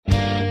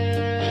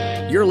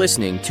You're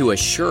listening to A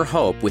Sure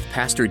Hope with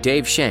Pastor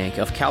Dave Shank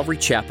of Calvary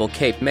Chapel,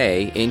 Cape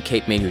May in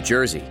Cape May, New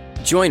Jersey.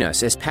 Join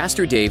us as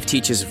Pastor Dave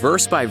teaches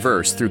verse by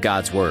verse through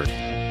God's Word.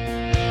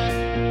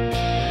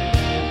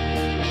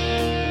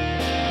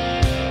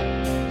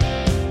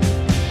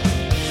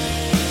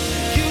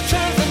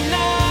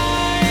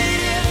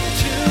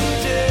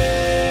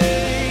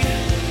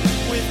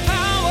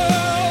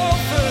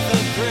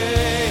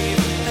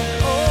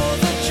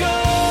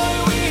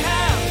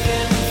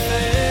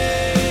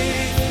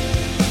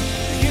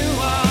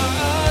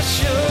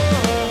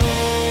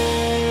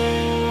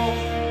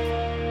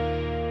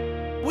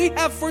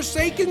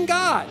 Forsaken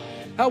God,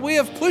 how we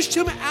have pushed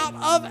him out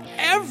of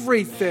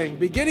everything,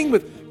 beginning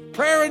with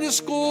prayer in the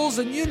schools,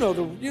 and you know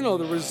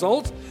the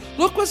results.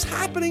 Look what's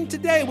happening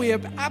today. We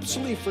have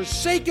absolutely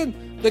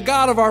forsaken the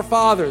God of our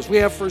fathers. We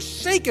have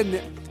forsaken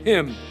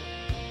him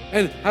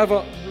and have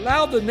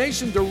allowed the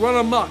nation to run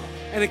amok,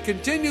 and it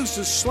continues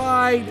to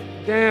slide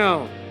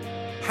down.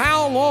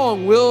 How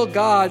long will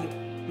God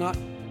not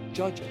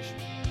judge us?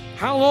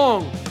 How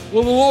long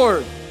will the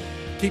Lord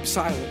keep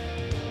silent?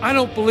 I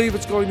don't believe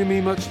it's going to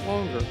be much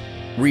longer.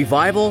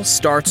 Revival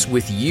starts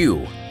with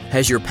you.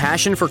 Has your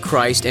passion for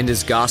Christ and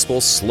His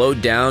gospel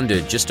slowed down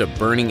to just a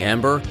burning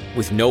ember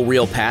with no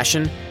real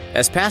passion?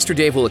 As Pastor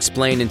Dave will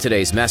explain in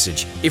today's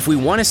message, if we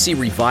want to see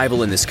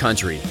revival in this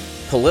country,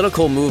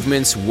 political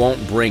movements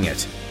won't bring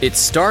it. It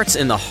starts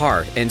in the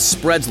heart and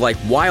spreads like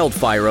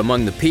wildfire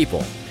among the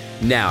people.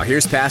 Now,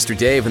 here's Pastor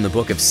Dave in the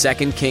book of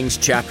 2 Kings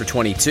chapter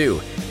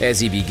 22 as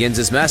he begins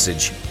his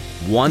message,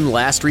 One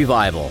Last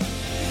Revival.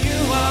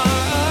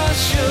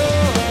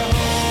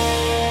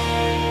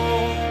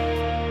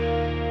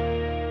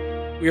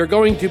 We are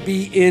going to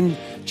be in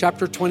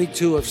chapter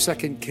 22 of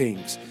 2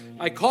 Kings.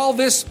 I call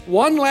this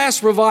One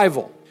Last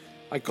Revival.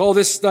 I call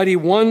this study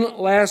One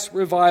Last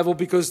Revival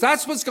because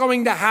that's what's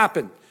going to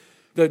happen.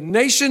 The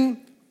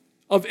nation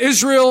of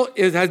Israel,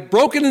 it had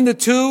broken into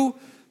two,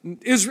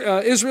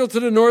 Israel to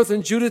the north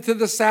and Judah to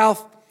the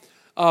south.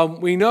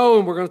 We know,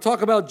 and we're going to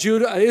talk about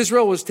Judah.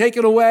 Israel was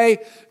taken away.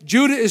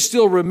 Judah is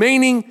still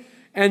remaining,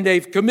 and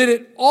they've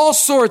committed all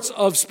sorts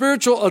of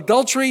spiritual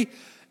adultery.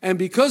 And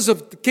because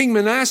of King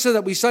Manasseh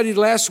that we studied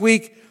last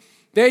week,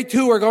 they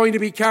too are going to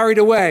be carried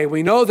away.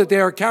 We know that they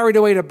are carried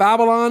away to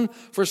Babylon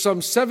for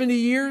some 70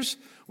 years.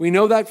 We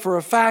know that for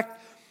a fact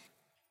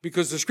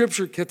because the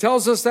scripture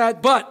tells us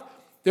that. But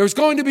there's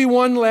going to be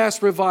one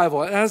last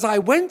revival. And as I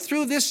went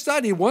through this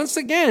study, once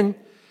again,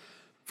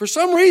 for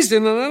some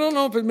reason, and I don't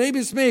know if maybe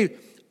it's me,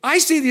 I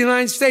see the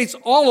United States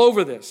all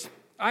over this.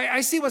 I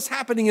see what's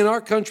happening in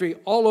our country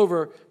all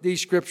over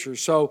these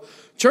scriptures. So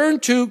turn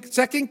to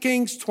 2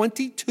 Kings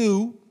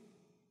 22,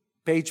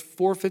 page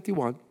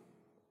 451,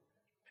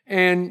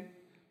 and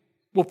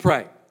we'll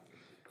pray.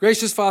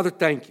 Gracious Father,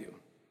 thank you.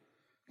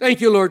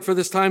 Thank you, Lord, for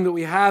this time that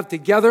we have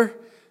together.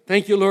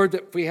 Thank you, Lord,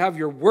 that we have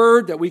your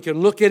word, that we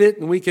can look at it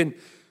and we can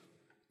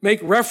make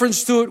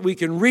reference to it, we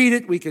can read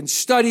it, we can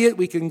study it,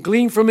 we can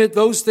glean from it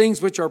those things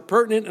which are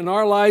pertinent in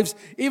our lives.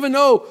 Even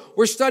though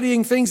we're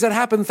studying things that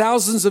happened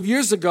thousands of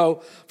years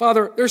ago,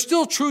 Father, they're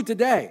still true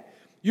today.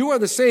 You are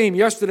the same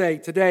yesterday,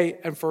 today,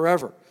 and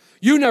forever.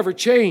 You never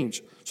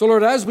change. So,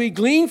 Lord, as we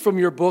glean from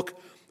your book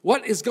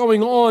what is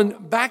going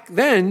on back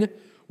then,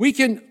 we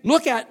can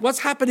look at what's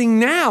happening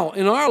now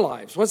in our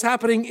lives, what's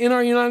happening in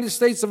our United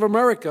States of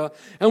America,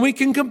 and we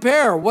can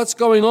compare what's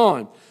going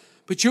on.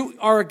 But you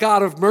are a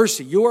God of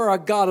mercy. You are a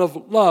God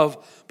of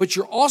love, but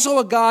you're also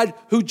a God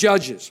who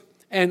judges.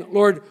 And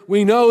Lord,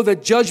 we know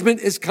that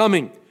judgment is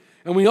coming.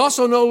 And we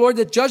also know, Lord,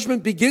 that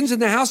judgment begins in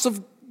the house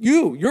of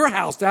you, your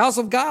house, the house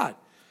of God.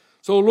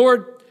 So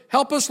Lord,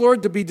 help us,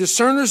 Lord, to be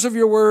discerners of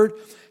your word.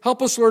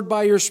 Help us, Lord,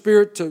 by your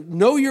Spirit to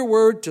know your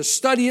word, to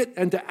study it,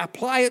 and to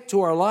apply it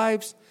to our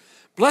lives.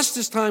 Bless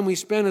this time we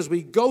spend as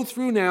we go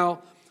through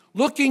now,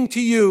 looking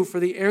to you for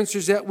the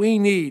answers that we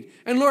need.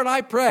 And Lord,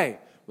 I pray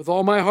with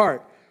all my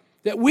heart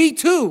that we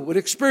too would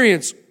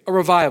experience a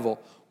revival,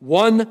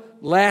 one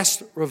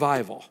last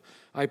revival.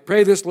 I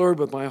pray this, Lord,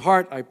 with my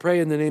heart. I pray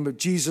in the name of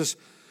Jesus.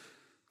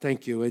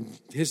 Thank you. In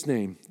his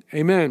name,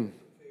 amen.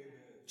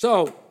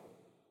 So,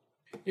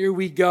 here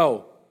we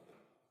go.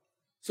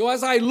 So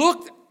as I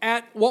looked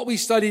at what we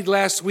studied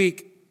last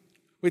week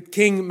with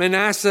King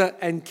Manasseh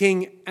and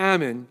King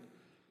Ammon,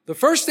 the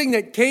first thing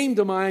that came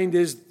to mind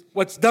is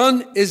what's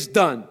done is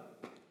done.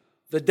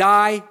 The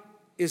die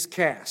is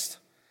cast.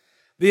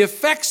 The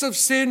effects of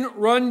sin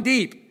run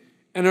deep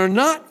and are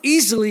not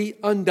easily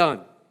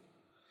undone.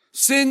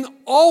 Sin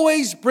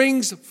always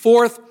brings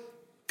forth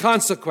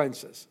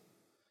consequences,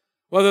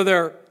 whether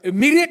they're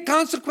immediate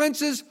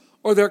consequences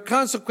or they're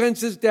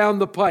consequences down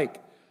the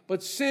pike.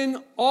 But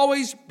sin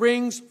always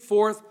brings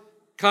forth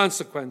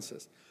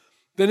consequences.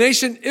 The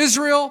nation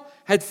Israel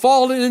had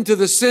fallen into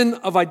the sin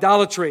of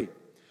idolatry.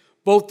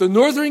 Both the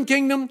northern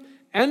kingdom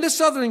and the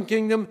southern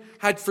kingdom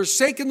had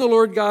forsaken the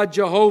Lord God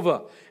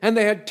Jehovah, and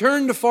they had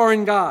turned to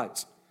foreign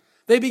gods.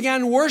 They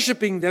began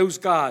worshiping those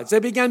gods. They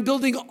began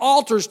building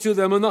altars to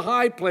them in the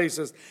high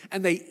places,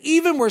 and they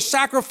even were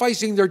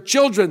sacrificing their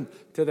children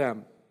to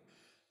them.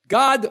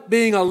 God,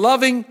 being a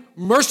loving,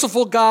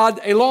 merciful God,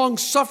 a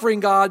long-suffering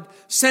God,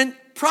 sent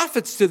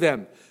prophets to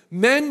them.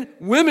 Men,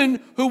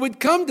 women who would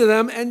come to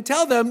them and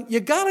tell them,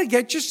 you got to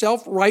get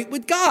yourself right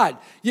with God.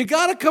 You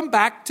got to come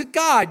back to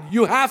God.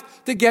 You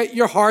have to get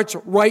your hearts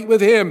right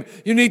with Him.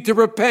 You need to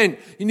repent.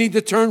 You need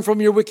to turn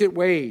from your wicked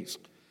ways.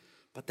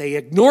 But they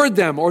ignored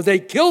them, or they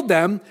killed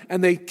them,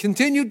 and they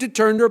continued to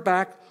turn their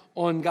back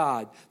on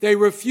God. They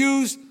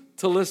refused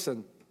to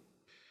listen.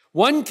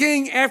 One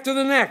king after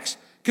the next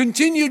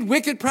continued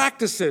wicked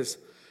practices,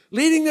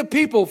 leading the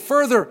people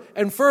further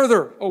and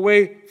further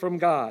away from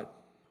God.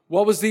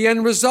 What was the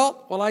end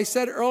result? Well, I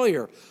said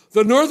earlier,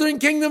 the northern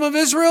kingdom of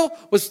Israel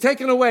was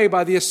taken away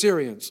by the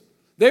Assyrians.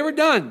 They were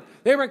done.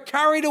 They were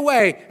carried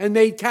away and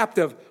made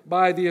captive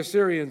by the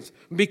Assyrians.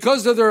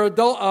 Because of their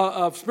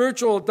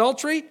spiritual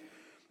adultery,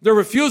 their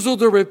refusal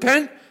to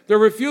repent, their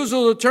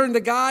refusal to turn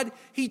to God,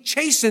 He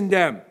chastened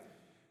them.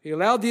 He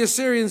allowed the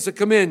Assyrians to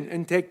come in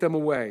and take them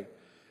away.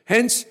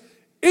 Hence,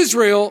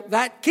 Israel,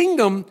 that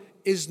kingdom,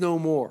 is no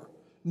more,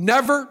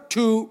 never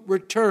to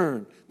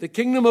return. The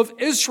kingdom of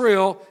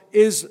Israel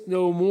is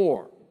no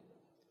more.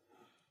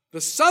 The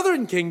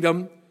southern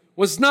kingdom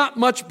was not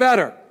much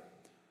better.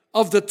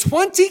 Of the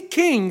 20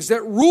 kings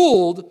that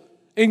ruled,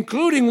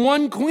 including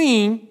one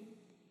queen,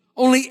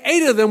 only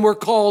 8 of them were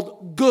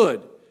called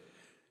good.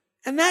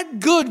 And that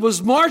good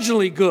was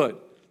marginally good.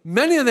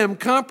 Many of them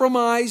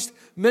compromised.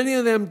 Many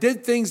of them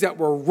did things that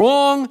were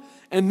wrong.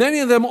 And many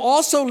of them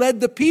also led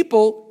the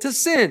people to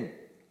sin.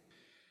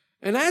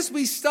 And as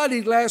we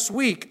studied last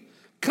week,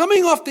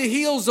 coming off the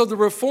heels of the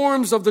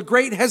reforms of the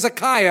great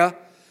Hezekiah,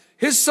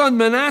 his son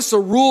Manasseh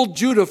ruled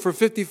Judah for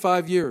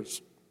 55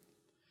 years.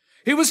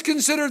 He was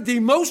considered the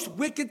most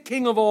wicked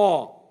king of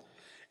all.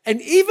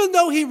 And even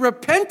though he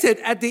repented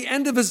at the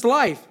end of his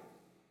life,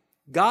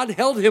 God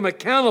held him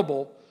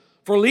accountable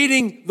for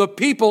leading the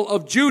people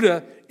of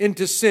Judah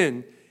into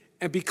sin.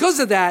 And because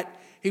of that,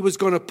 he was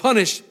going to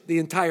punish the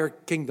entire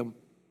kingdom.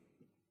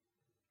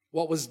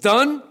 What was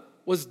done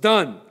was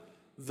done.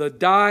 The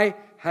die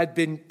had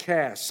been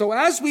cast. So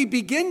as we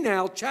begin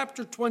now,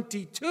 chapter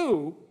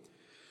 22,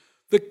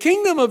 the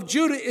kingdom of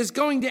Judah is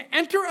going to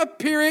enter a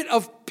period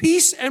of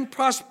peace and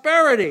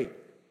prosperity.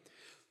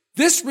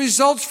 This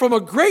results from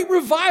a great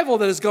revival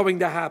that is going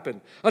to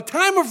happen, a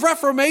time of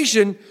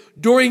reformation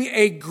during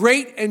a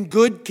great and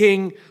good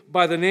king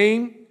by the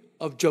name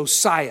of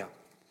Josiah.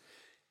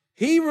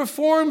 He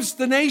reforms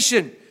the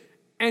nation,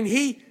 and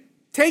he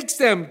takes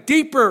them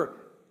deeper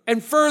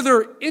and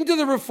further into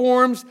the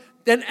reforms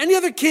than any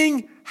other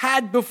king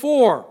had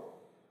before.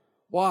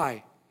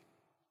 Why?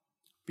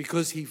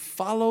 Because he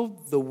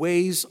followed the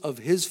ways of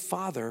his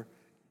father,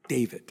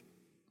 David.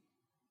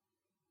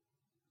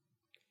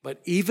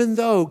 But even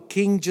though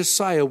King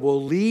Josiah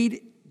will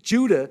lead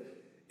Judah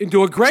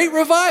into a great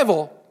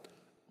revival,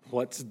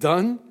 what's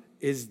done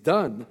is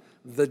done.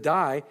 The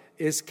die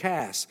is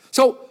cast.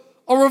 So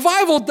a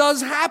revival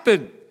does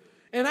happen.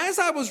 And as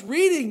I was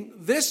reading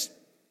this,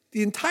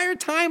 the entire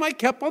time I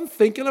kept on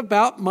thinking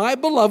about my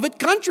beloved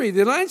country, the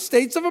United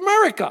States of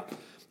America.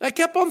 I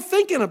kept on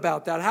thinking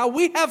about that, how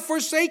we have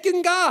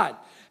forsaken God,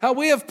 how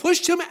we have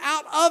pushed Him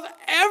out of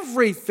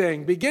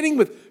everything, beginning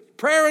with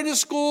prayer in the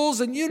schools,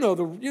 and you know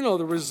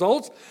the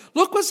results.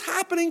 Look what's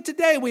happening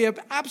today. We have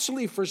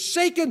absolutely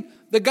forsaken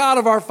the God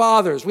of our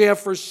fathers. We have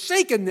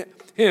forsaken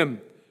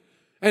Him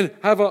and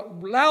have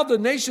allowed the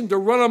nation to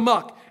run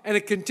amok, and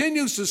it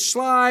continues to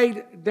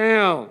slide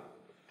down.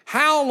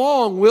 How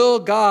long will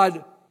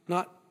God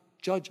not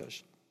judge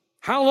us?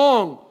 How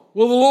long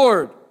will the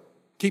Lord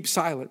keep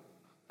silent?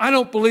 I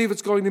don't believe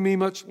it's going to be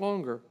much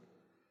longer.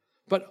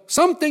 But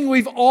something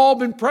we've all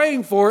been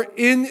praying for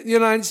in the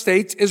United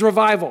States is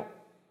revival.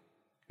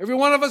 Every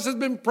one of us has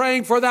been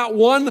praying for that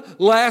one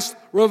last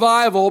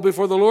revival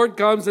before the Lord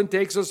comes and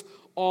takes us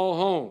all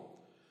home.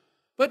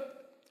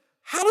 But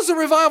how does a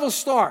revival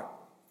start?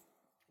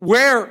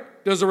 Where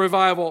does a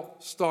revival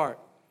start?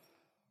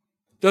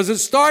 Does it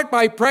start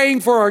by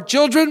praying for our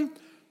children?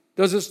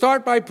 Does it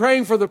start by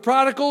praying for the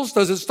prodigals?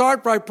 Does it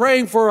start by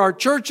praying for our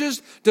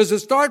churches? Does it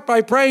start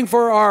by praying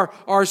for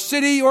our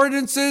city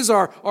ordinances,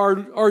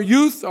 our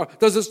youth? Or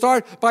does it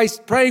start by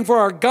praying for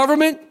our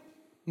government?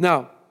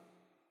 No.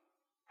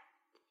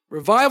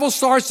 Revival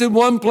starts in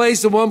one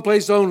place and one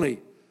place only: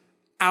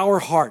 our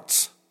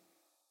hearts.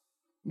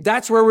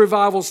 That's where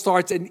revival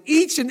starts. And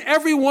each and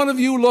every one of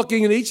you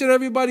looking, and each and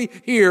everybody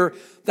here,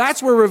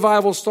 that's where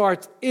revival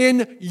starts,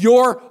 in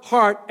your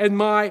heart and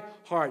my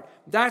heart.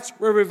 That's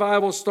where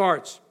revival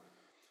starts.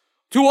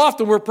 Too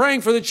often we're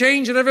praying for the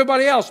change in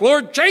everybody else.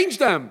 Lord, change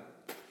them.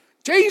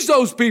 Change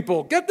those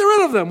people. Get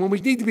rid of them. When we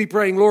need to be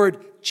praying, Lord,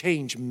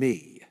 change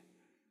me.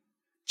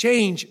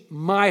 Change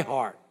my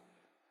heart.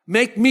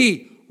 Make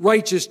me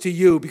righteous to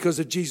you because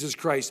of Jesus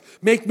Christ.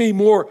 Make me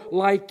more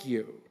like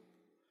you.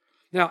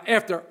 Now,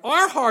 after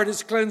our heart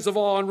is cleansed of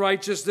all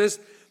unrighteousness,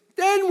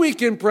 then we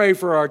can pray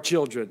for our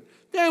children.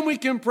 Then we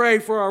can pray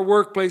for our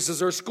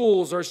workplaces, our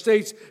schools, our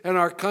states, and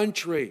our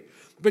country.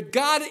 But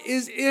God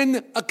is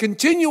in a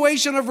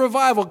continuation of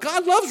revival.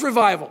 God loves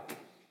revival.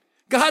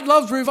 God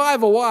loves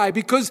revival. Why?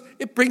 Because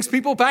it brings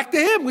people back to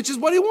him, which is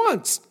what he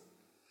wants.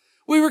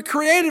 We were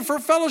created for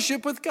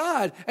fellowship with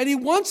God, and he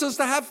wants us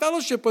to have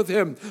fellowship with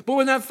him. But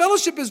when that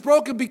fellowship is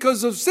broken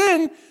because of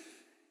sin,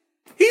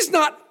 he's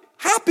not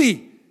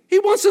happy. He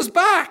wants us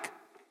back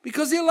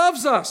because he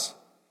loves us.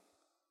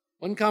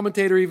 One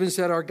commentator even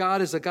said, our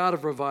God is a God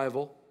of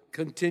revival,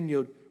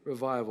 continued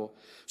revival.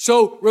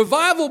 So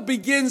revival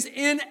begins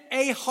in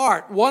a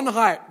heart, one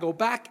heart. Go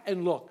back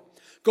and look.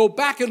 Go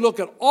back and look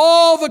at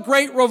all the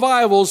great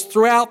revivals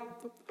throughout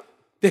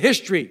the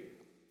history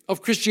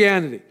of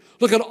Christianity.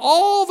 Look at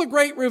all the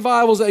great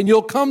revivals, and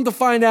you'll come to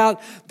find out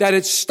that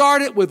it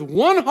started with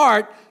one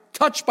heart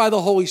touched by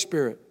the Holy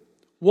Spirit.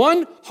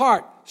 One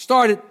heart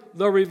started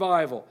the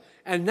revival.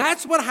 And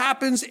that's what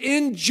happens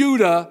in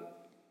Judah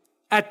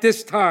at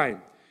this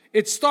time.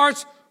 It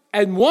starts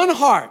in one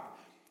heart.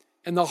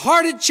 And the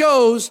heart it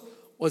chose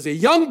was a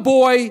young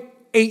boy,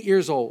 8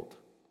 years old.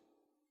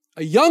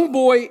 A young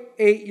boy,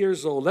 8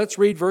 years old. Let's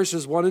read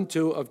verses 1 and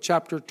 2 of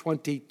chapter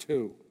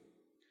 22.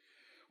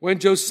 When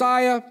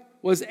Josiah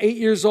was 8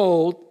 years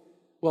old,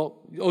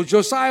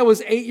 Josiah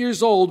was 8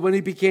 years old when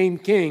he became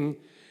king,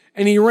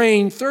 and he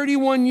reigned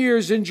 31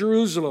 years in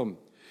Jerusalem.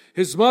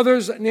 His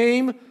mother's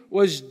name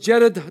was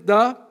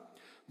Jedidah,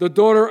 the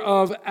daughter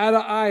of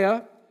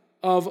Adaiah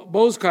of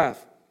Bozkath.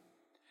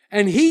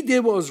 And he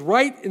did what was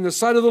right in the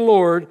sight of the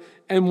Lord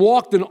and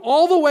walked in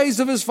all the ways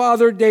of his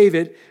father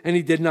David, and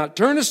he did not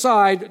turn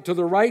aside to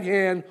the right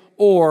hand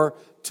or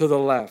to the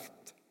left.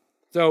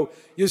 So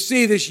you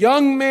see, this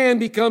young man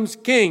becomes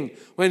king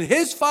when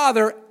his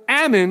father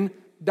Ammon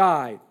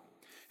died.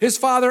 His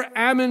father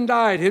Ammon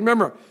died.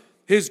 Remember,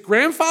 his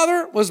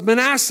grandfather was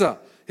Manasseh.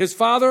 His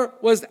father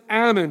was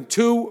Ammon,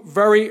 two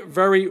very,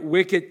 very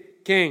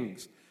wicked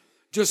kings.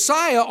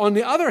 Josiah, on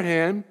the other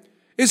hand,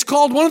 is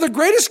called one of the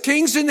greatest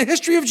kings in the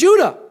history of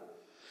Judah.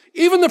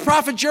 Even the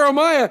prophet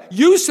Jeremiah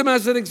used him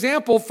as an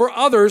example for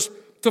others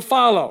to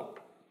follow.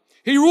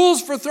 He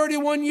rules for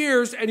 31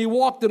 years, and he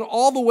walked in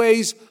all the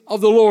ways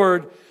of the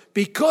Lord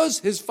because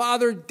his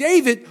father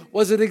David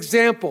was an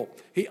example.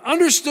 He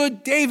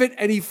understood David,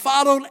 and he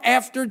followed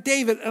after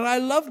David, and I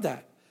love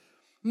that.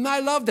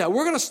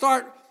 We're going to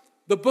start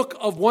the book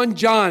of 1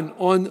 John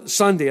on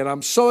Sunday, and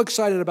I'm so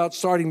excited about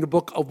starting the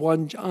book of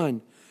 1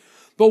 John.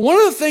 But one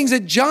of the things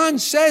that John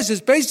says is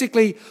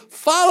basically,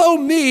 follow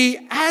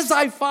me as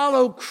I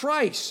follow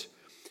Christ.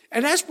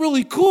 And that's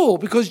really cool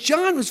because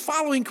John was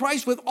following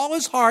Christ with all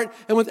his heart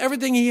and with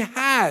everything he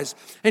has.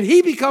 And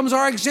he becomes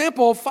our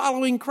example of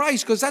following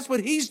Christ because that's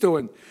what he's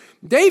doing.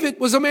 David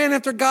was a man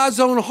after God's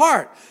own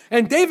heart.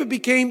 And David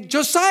became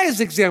Josiah's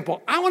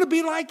example. I want to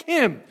be like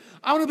him.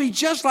 I want to be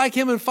just like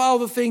him and follow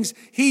the things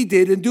he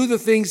did and do the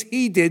things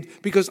he did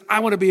because I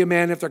want to be a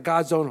man after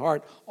God's own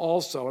heart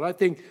also. And I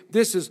think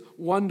this is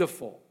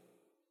wonderful.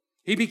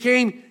 He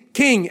became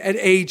king at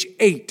age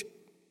 8.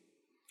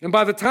 And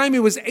by the time he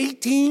was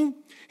 18,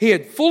 he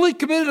had fully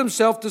committed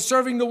himself to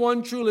serving the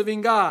one true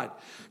living God.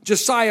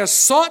 Josiah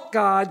sought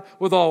God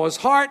with all his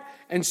heart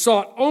and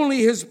sought only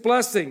his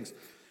blessings.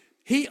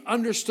 He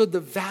understood the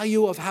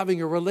value of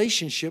having a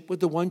relationship with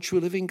the one true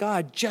living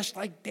God, just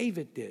like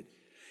David did.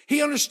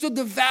 He understood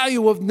the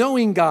value of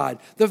knowing God,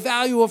 the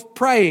value of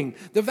praying,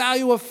 the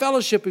value of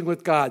fellowshipping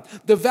with God,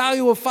 the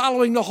value of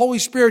following the Holy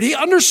Spirit. He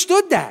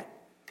understood that.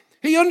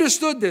 He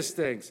understood these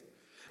things.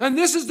 And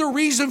this is the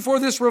reason for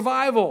this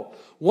revival.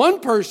 One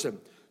person,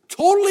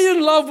 totally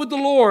in love with the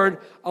Lord,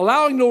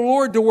 allowing the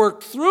Lord to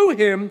work through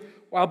him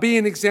while being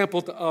an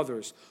example to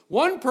others.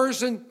 One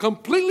person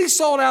completely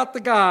sold out to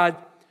God.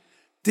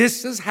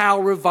 This is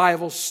how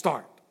revivals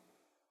start.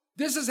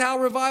 This is how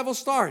revival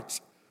starts.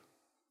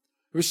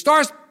 It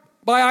starts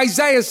by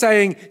Isaiah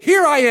saying,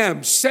 here I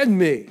am, send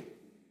me.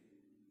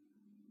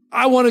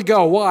 I want to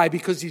go. Why?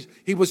 Because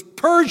he was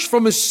purged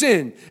from his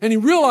sin, and he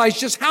realized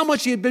just how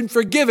much he had been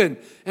forgiven,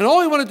 and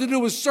all he wanted to do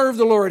was serve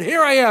the Lord.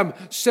 Here I am,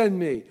 send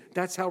me.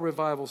 That's how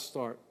revivals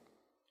start.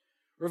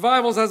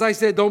 Revivals, as I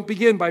said, don't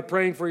begin by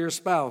praying for your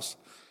spouse,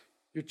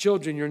 your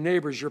children, your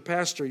neighbors, your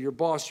pastor, your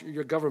boss,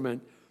 your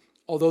government,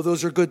 although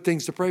those are good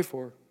things to pray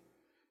for.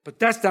 But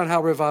that's not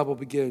how revival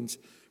begins.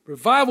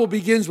 Revival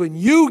begins when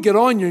you get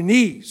on your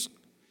knees,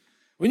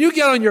 when you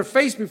get on your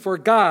face before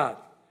God,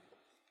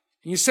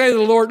 and you say to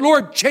the Lord,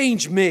 Lord,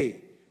 change me.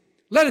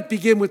 Let it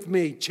begin with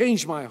me.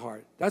 Change my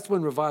heart. That's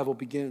when revival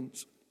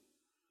begins.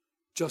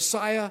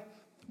 Josiah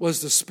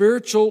was the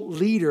spiritual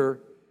leader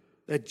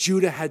that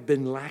Judah had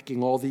been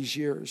lacking all these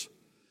years.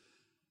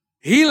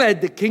 He led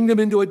the kingdom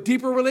into a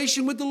deeper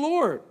relation with the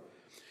Lord.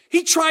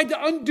 He tried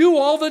to undo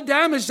all the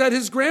damage that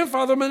his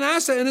grandfather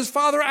Manasseh and his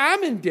father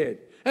Ammon did.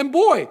 And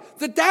boy,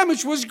 the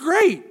damage was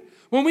great.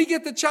 When we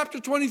get to chapter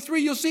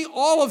 23, you'll see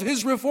all of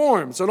his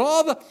reforms and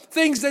all the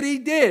things that he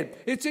did.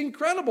 It's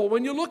incredible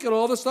when you look at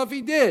all the stuff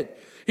he did.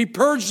 He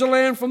purged the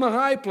land from the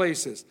high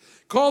places,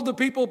 called the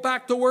people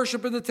back to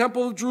worship in the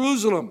temple of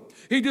Jerusalem.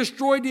 He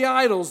destroyed the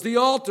idols, the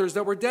altars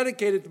that were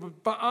dedicated to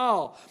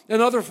Baal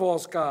and other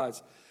false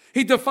gods.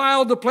 He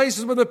defiled the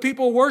places where the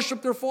people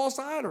worshiped their false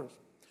idols.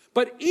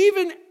 But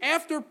even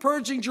after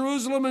purging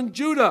Jerusalem and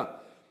Judah,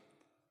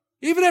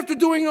 Even after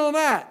doing all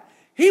that,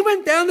 he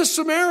went down to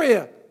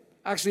Samaria.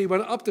 Actually, he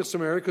went up to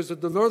Samaria because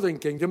of the northern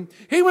kingdom.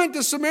 He went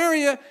to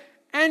Samaria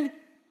and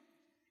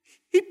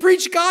he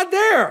preached God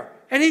there.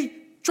 And he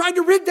tried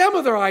to rid them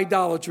of their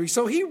idolatry.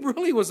 So he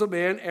really was a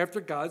man after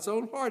God's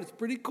own heart. It's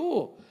pretty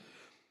cool.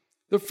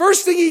 The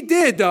first thing he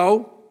did,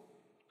 though,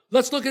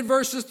 let's look at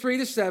verses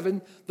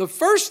 3-7. The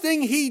first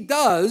thing he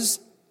does,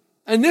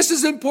 and this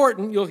is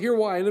important, you'll hear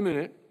why in a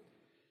minute.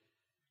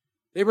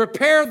 They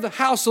repaired the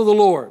house of the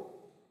Lord.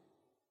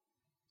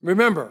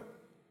 Remember,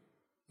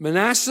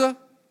 Manasseh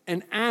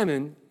and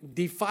Ammon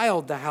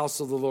defiled the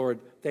house of the Lord.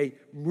 They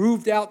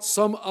moved out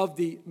some of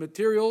the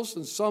materials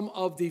and some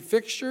of the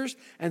fixtures,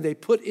 and they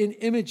put in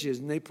images,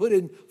 and they put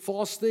in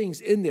false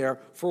things in there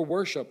for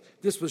worship.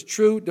 This was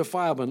true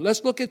defilement.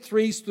 Let's look at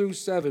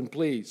 3-7,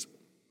 please.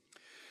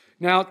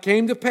 Now it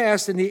came to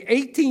pass in the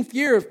 18th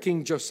year of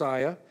King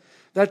Josiah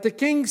that the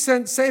king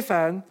sent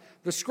Shaphan,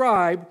 the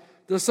scribe,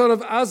 the son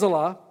of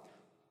Azaliah,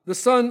 the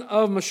son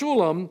of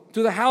Meshullam,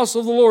 to the house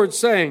of the Lord,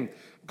 saying,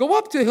 Go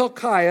up to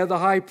Hilkiah the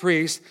high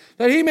priest,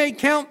 that he may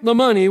count the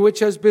money which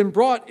has been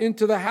brought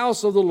into the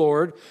house of the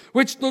Lord,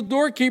 which the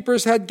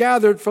doorkeepers had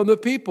gathered from the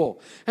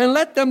people, and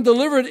let them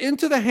deliver it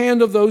into the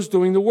hand of those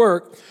doing the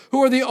work,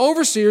 who are the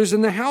overseers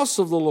in the house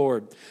of the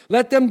Lord.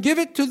 Let them give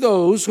it to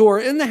those who are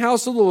in the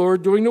house of the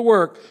Lord doing the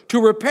work, to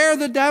repair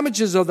the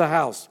damages of the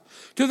house,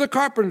 to the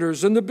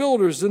carpenters and the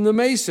builders and the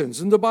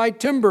masons, and to buy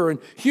timber and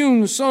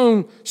hewn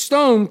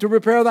stone to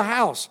repair the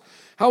house.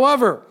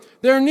 However,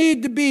 there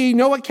need to be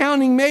no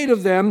accounting made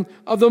of them,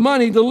 of the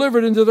money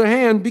delivered into their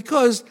hand,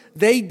 because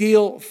they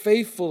deal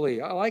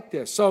faithfully. I like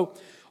this. So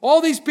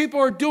all these people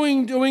are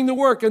doing the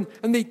work, and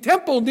the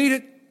temple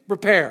needed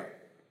repair.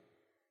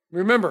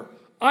 Remember,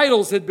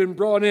 idols had been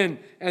brought in,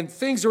 and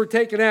things were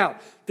taken out.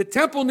 The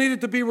temple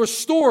needed to be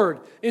restored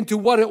into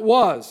what it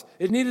was.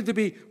 It needed to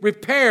be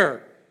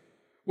repaired.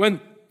 When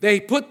they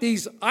put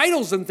these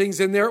idols and things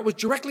in there, it was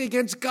directly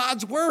against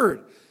God's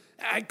word.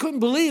 I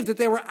couldn't believe that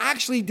they were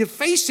actually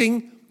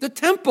defacing the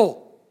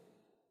temple.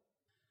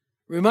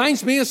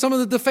 Reminds me of some of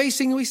the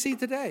defacing we see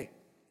today.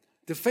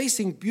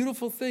 Defacing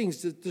beautiful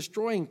things,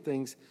 destroying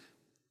things.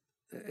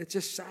 It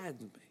just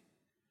saddened me.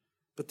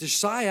 But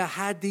Josiah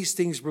had these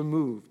things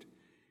removed.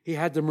 He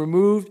had them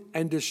removed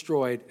and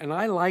destroyed. And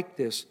I like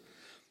this.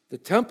 The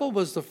temple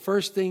was the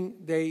first thing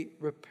they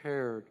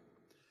repaired.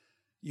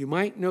 You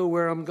might know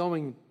where I'm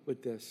going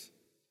with this.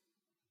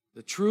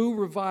 The true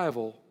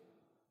revival,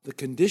 the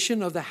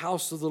condition of the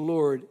house of the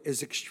Lord,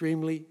 is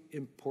extremely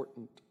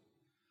important.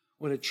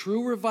 When a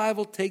true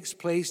revival takes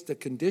place, the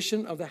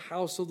condition of the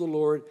house of the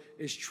Lord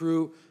is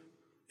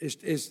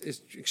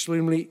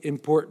extremely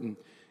important.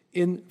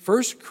 In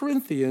 1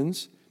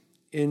 Corinthians,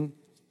 in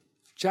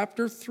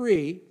chapter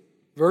 3,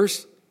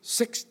 verse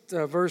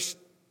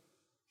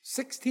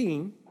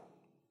 16,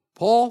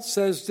 Paul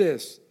says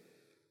this,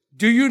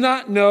 Do you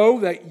not know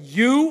that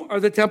you are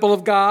the temple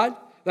of God,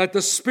 that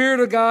the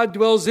Spirit of God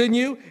dwells in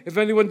you? If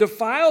anyone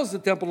defiles the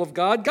temple of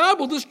God, God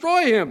will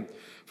destroy him.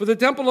 For the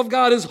temple of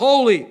God is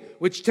holy,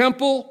 which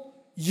temple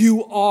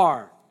you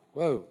are.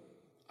 Whoa,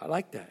 I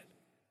like that.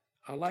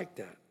 I like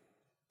that.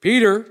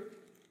 Peter,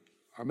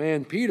 our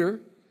man Peter,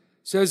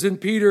 says in 1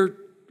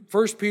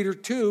 Peter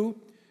 2,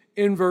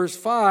 in verse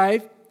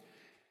 5,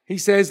 he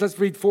says, let's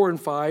read 4 and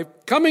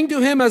 5. Coming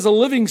to him as a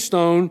living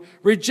stone,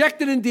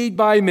 rejected indeed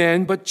by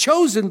men, but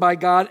chosen by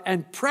God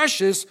and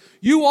precious,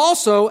 you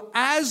also,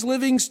 as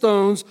living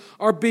stones,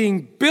 are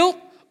being built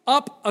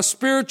up a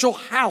spiritual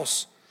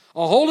house,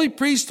 a holy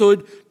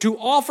priesthood, to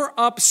offer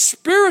up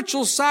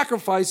spiritual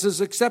sacrifices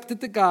accepted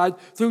to God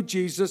through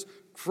Jesus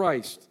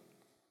Christ.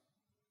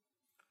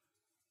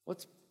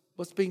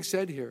 What's being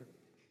said here?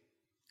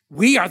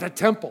 We are the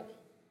temple.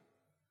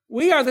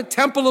 We are the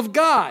temple of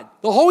God.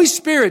 The Holy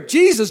Spirit,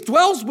 Jesus,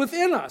 dwells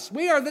within us.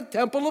 We are the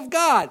temple of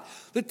God.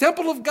 The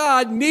temple of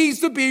God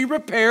needs to be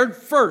repaired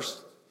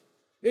first.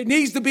 It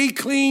needs to be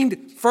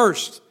cleaned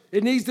first.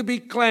 It needs to be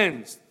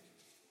cleansed.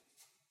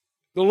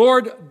 The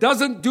Lord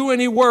doesn't do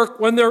any work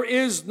when there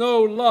is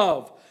no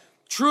love.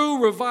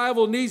 True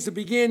revival needs to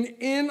begin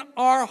in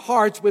our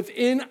hearts,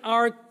 within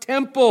our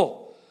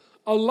temple.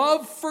 A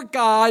love for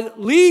God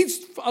leads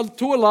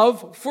to a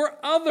love for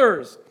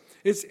others.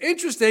 It's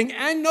interesting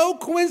and no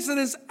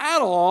coincidence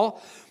at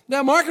all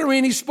that Mark and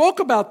Renee spoke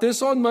about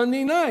this on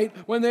Monday night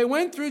when they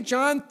went through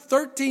John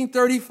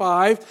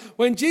 13:35,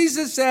 when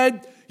Jesus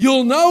said,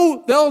 they'll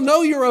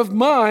know you're of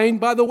mine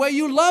by the way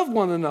you love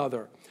one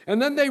another.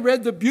 And then they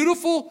read the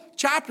beautiful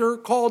chapter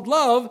called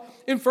Love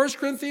in 1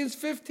 Corinthians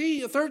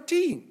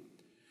 13.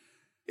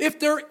 If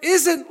there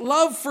isn't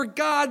love for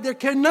God, there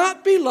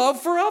cannot be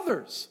love for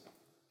others.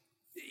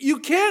 You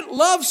can't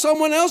love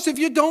someone else if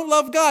you don't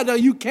love God. Now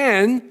you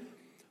can,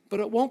 but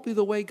it won't be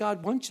the way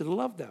God wants you to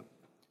love them.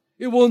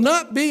 It will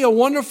not be a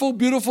wonderful,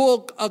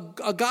 beautiful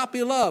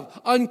agape love,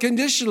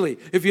 unconditionally.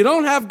 If you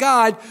don't have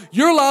God,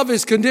 your love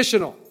is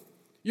conditional.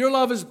 Your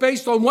love is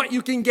based on what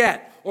you can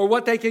get or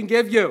what they can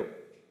give you.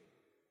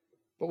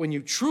 But when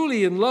you're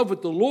truly in love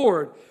with the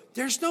Lord,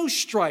 there's no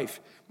strife.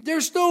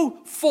 There's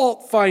no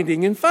fault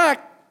finding. In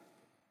fact,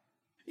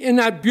 in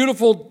that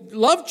beautiful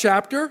love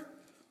chapter.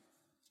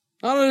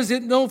 Not only is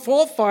it no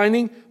fault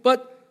finding,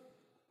 but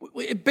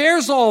it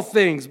bears all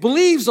things,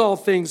 believes all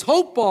things,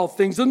 hope all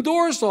things,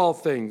 endures all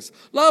things.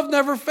 Love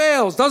never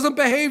fails, doesn't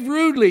behave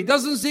rudely,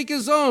 doesn't seek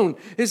his own,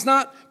 is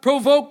not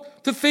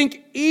provoked to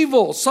think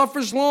evil,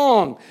 suffers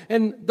long,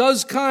 and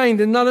does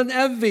kind and not an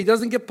envy,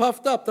 doesn't get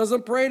puffed up,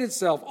 doesn't parade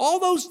itself. All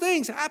those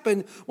things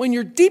happen when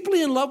you're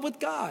deeply in love with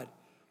God.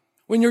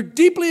 When you're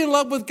deeply in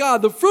love with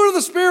God, the fruit of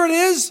the Spirit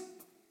is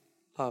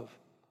love.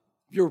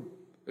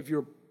 If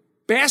you're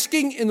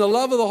basking in the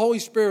love of the Holy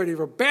Spirit, if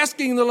you're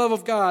basking in the love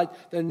of God,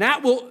 then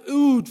that will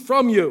ooze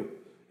from you.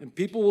 And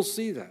people will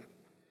see that.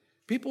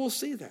 People will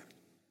see that.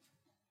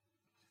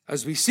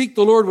 As we seek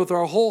the Lord with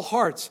our whole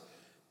hearts,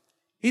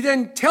 he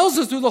then tells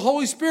us through the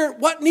Holy Spirit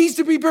what needs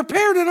to be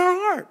prepared in our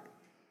heart.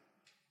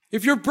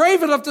 If you're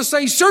brave enough to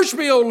say, search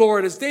me, O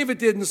Lord, as David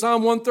did in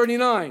Psalm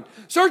 139.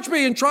 Search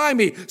me and try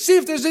me. See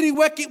if there's any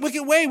wicked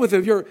way with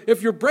it.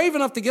 If you're brave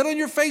enough to get on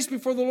your face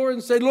before the Lord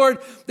and say, Lord,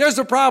 there's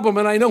a problem,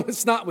 and I know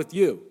it's not with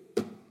you.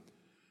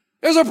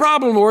 There's a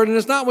problem, Lord, and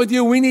it's not with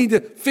you. We need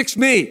to fix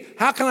me.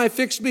 How can I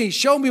fix me?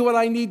 Show me what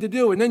I need to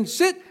do. And then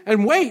sit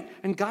and wait,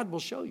 and God will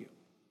show you.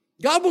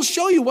 God will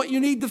show you what you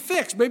need to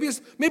fix. Maybe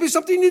it's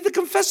something you need to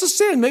confess a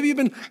sin. Maybe you've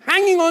been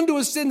hanging on to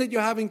a sin that you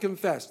haven't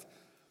confessed.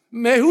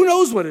 Who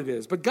knows what it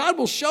is, but God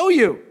will show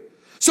you.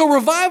 So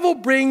revival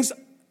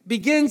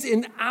begins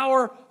in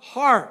our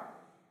heart.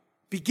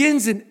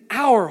 Begins in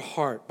our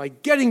heart by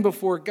getting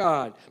before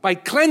God, by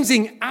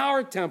cleansing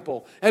our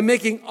temple and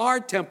making our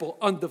temple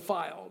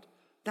undefiled.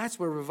 That's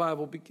where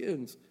revival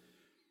begins.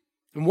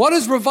 And what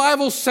is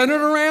revival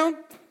centered around?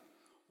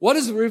 What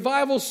is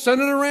revival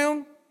centered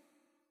around?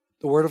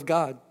 The Word of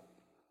God.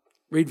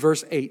 Read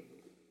verse 8,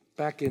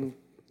 back in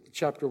the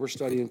chapter we're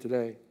studying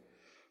today.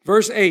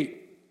 Verse 8,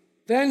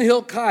 then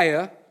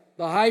Hilkiah,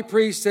 the high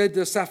priest, said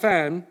to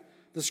Shaphan,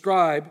 the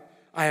scribe,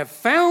 I have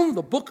found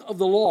the book of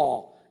the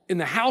law in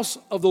the house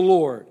of the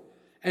Lord.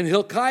 And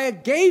Hilkiah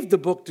gave the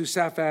book to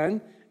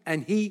Shaphan,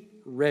 and he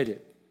read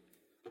it.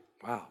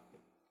 Wow.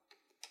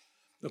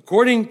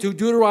 According to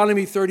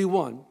Deuteronomy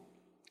 31,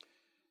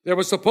 there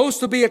was supposed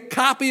to be a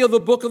copy of the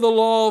book of the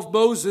law of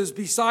Moses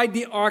beside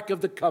the Ark of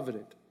the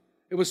Covenant.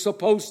 It was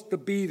supposed to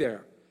be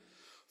there.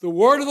 The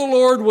word of the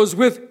Lord was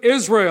with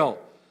Israel,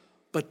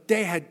 but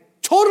they had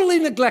totally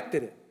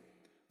neglected it.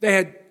 They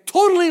had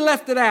totally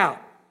left it out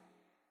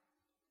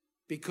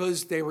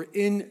because they were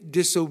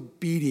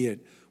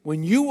disobedient.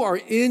 When you are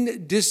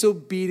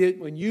disobedient,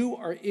 when you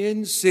are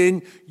in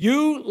sin,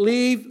 you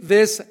leave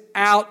this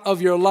out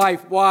of your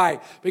life. Why?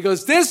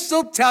 Because this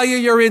will tell you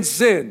you're in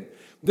sin.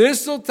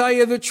 This will tell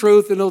you the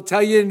truth, and it'll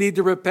tell you you need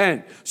to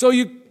repent. So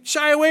you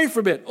shy away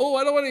from it. Oh,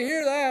 I don't want to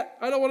hear that.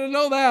 I don't want to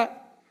know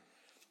that.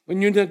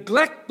 When you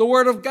neglect the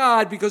word of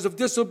God because of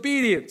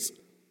disobedience,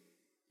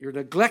 you're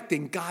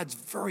neglecting God's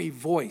very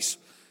voice,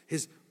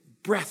 his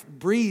breath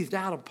breathed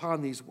out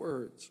upon these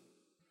words.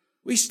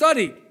 We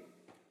studied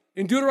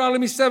in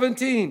Deuteronomy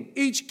 17,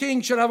 each king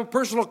should have a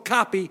personal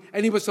copy,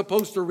 and he was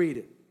supposed to read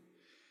it.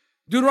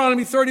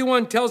 Deuteronomy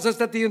 31 tells us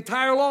that the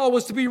entire law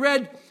was to be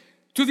read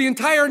to the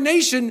entire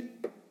nation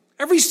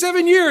every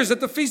 7 years at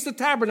the Feast of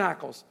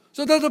Tabernacles,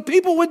 so that the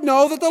people would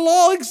know that the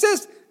law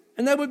exists,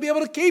 and they would be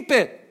able to keep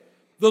it.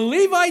 The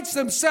Levites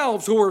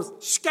themselves, who were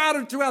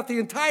scattered throughout the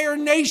entire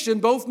nation,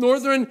 both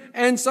northern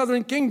and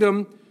southern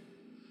kingdom,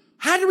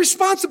 had a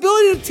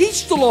responsibility to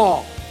teach the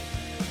law,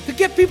 to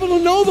get people to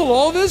know the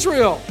law of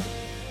Israel.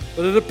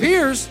 But it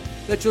appears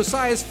that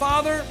Josiah's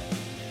father,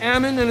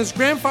 Ammon, and his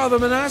grandfather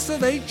Manasseh,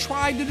 they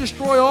tried to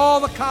destroy all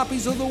the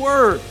copies of the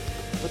word,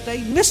 but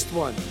they missed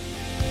one.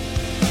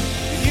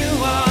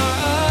 You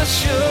are a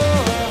sure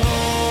hope.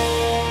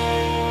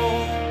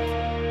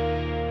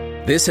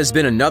 This has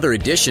been another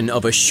edition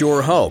of A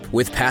Sure Hope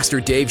with Pastor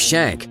Dave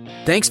Shank.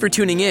 Thanks for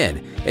tuning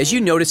in. As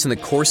you notice in the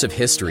course of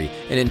history,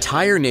 an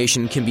entire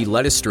nation can be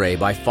led astray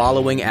by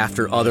following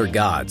after other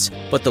gods.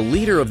 But the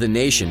leader of the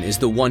nation is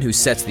the one who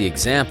sets the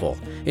example.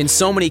 In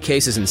so many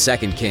cases in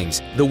 2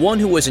 Kings, the one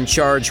who was in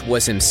charge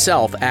was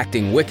himself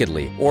acting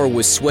wickedly or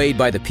was swayed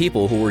by the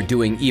people who were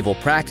doing evil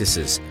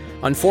practices.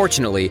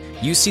 Unfortunately,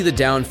 you see the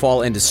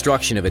downfall and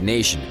destruction of a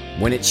nation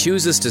when it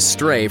chooses to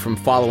stray from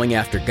following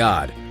after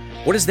God.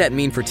 What does that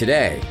mean for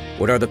today?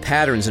 What are the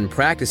patterns and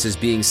practices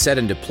being set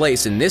into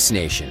place in this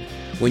nation?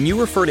 When you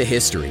refer to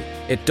history,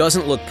 it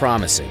doesn't look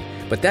promising,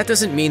 but that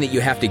doesn't mean that you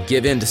have to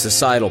give in to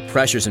societal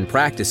pressures and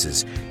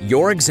practices.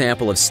 Your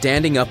example of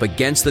standing up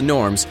against the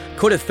norms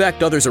could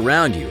affect others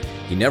around you.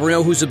 You never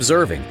know who's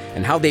observing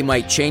and how they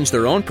might change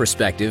their own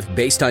perspective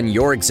based on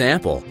your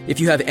example. If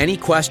you have any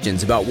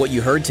questions about what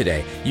you heard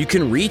today, you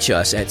can reach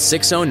us at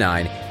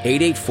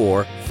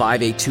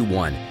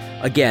 609-884-5821.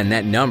 Again,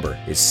 that number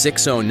is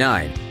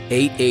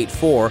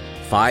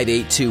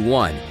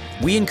 609-884-5821.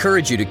 We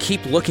encourage you to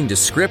keep looking to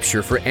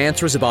Scripture for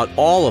answers about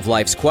all of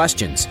life's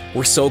questions.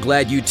 We're so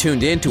glad you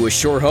tuned in to A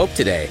Sure Hope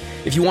today.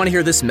 If you want to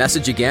hear this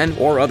message again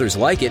or others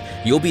like it,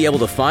 you'll be able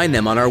to find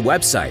them on our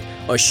website,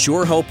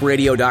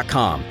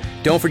 ASureHopeRadio.com.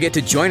 Don't forget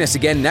to join us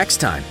again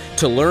next time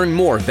to learn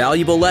more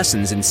valuable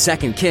lessons in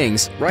 2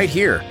 Kings right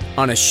here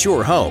on A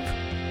Sure Hope.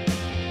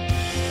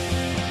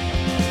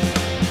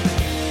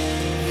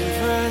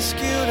 You've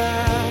rescued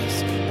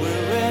us,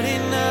 we're ready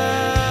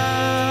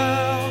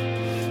now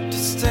to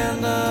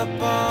stand up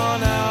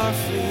on our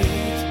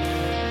feet.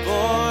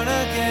 Born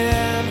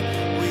again,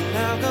 we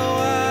now go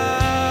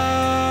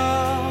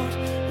out,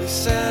 we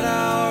set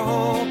our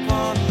hope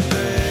on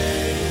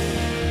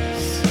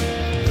grace.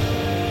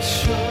 The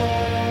shore